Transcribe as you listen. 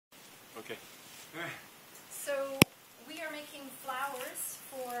So we are making flowers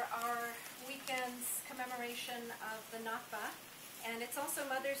for our weekend's commemoration of the Nakba, and it's also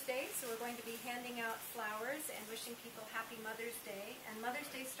Mother's Day, so we're going to be handing out flowers and wishing people happy Mother's Day. And Mother's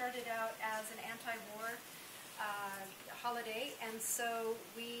Day started out as an anti-war holiday, and so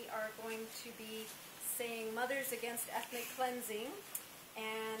we are going to be saying Mothers Against Ethnic Cleansing.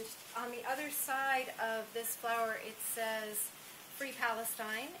 And on the other side of this flower it says Free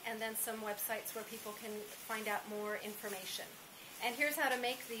Palestine, and then some websites where people can find out more information. And here's how to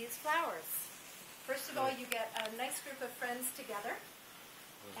make these flowers. First of all, you get a nice group of friends together,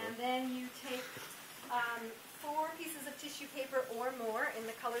 and then you take 4 pieces of tissue paper or more in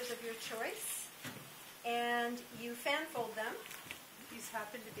the colors of your choice, and you fan fold them. These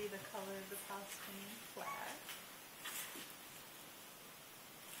happen to be the color of the Palestinian flag.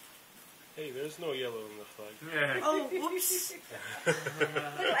 Hey, there's no yellow in the flag. Yeah. Oh, whoops.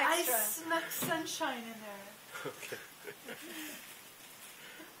 I Extra. snuck sunshine in there. Okay.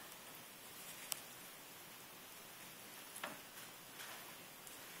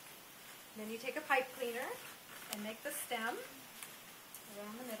 Then you take a pipe cleaner and make the stem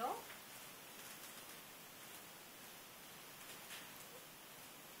around the middle.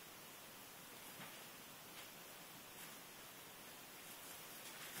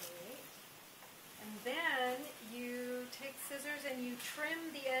 Then you take scissors and you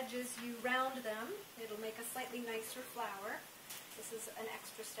trim the edges, you round them. It'll make a slightly nicer flower. This is an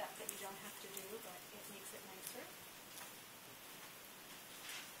extra step that you don't have to do, but it makes it nicer.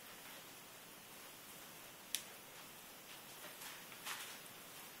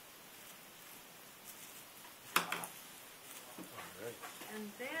 Alright. And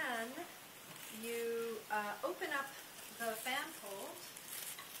then you open up the fan fold.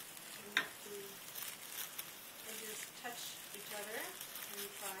 Edges touch each other and you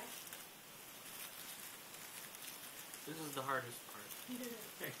try. This is the hardest part. It is.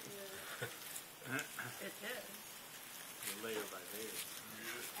 Layer by layer.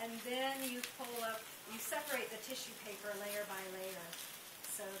 And then you pull up, you separate the tissue paper layer by layer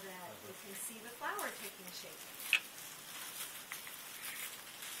so that you can see the flower taking shape.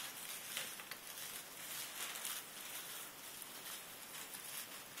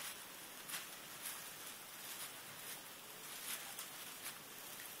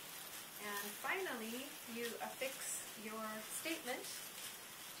 And finally, you affix your statement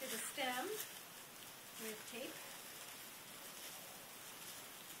to the stem with tape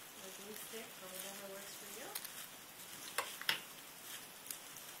or glue stick or whatever works for you.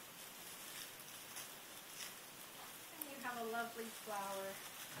 And you have a lovely flower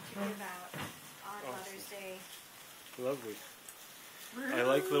to give out on Mother's Day. Lovely. I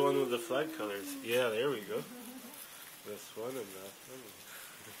like the one with the flag colors. Yeah, there we go. This one and that one.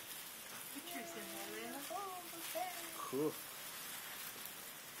 Pictures in there. Cool.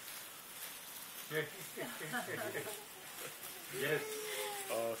 Yes.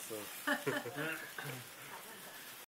 Awesome.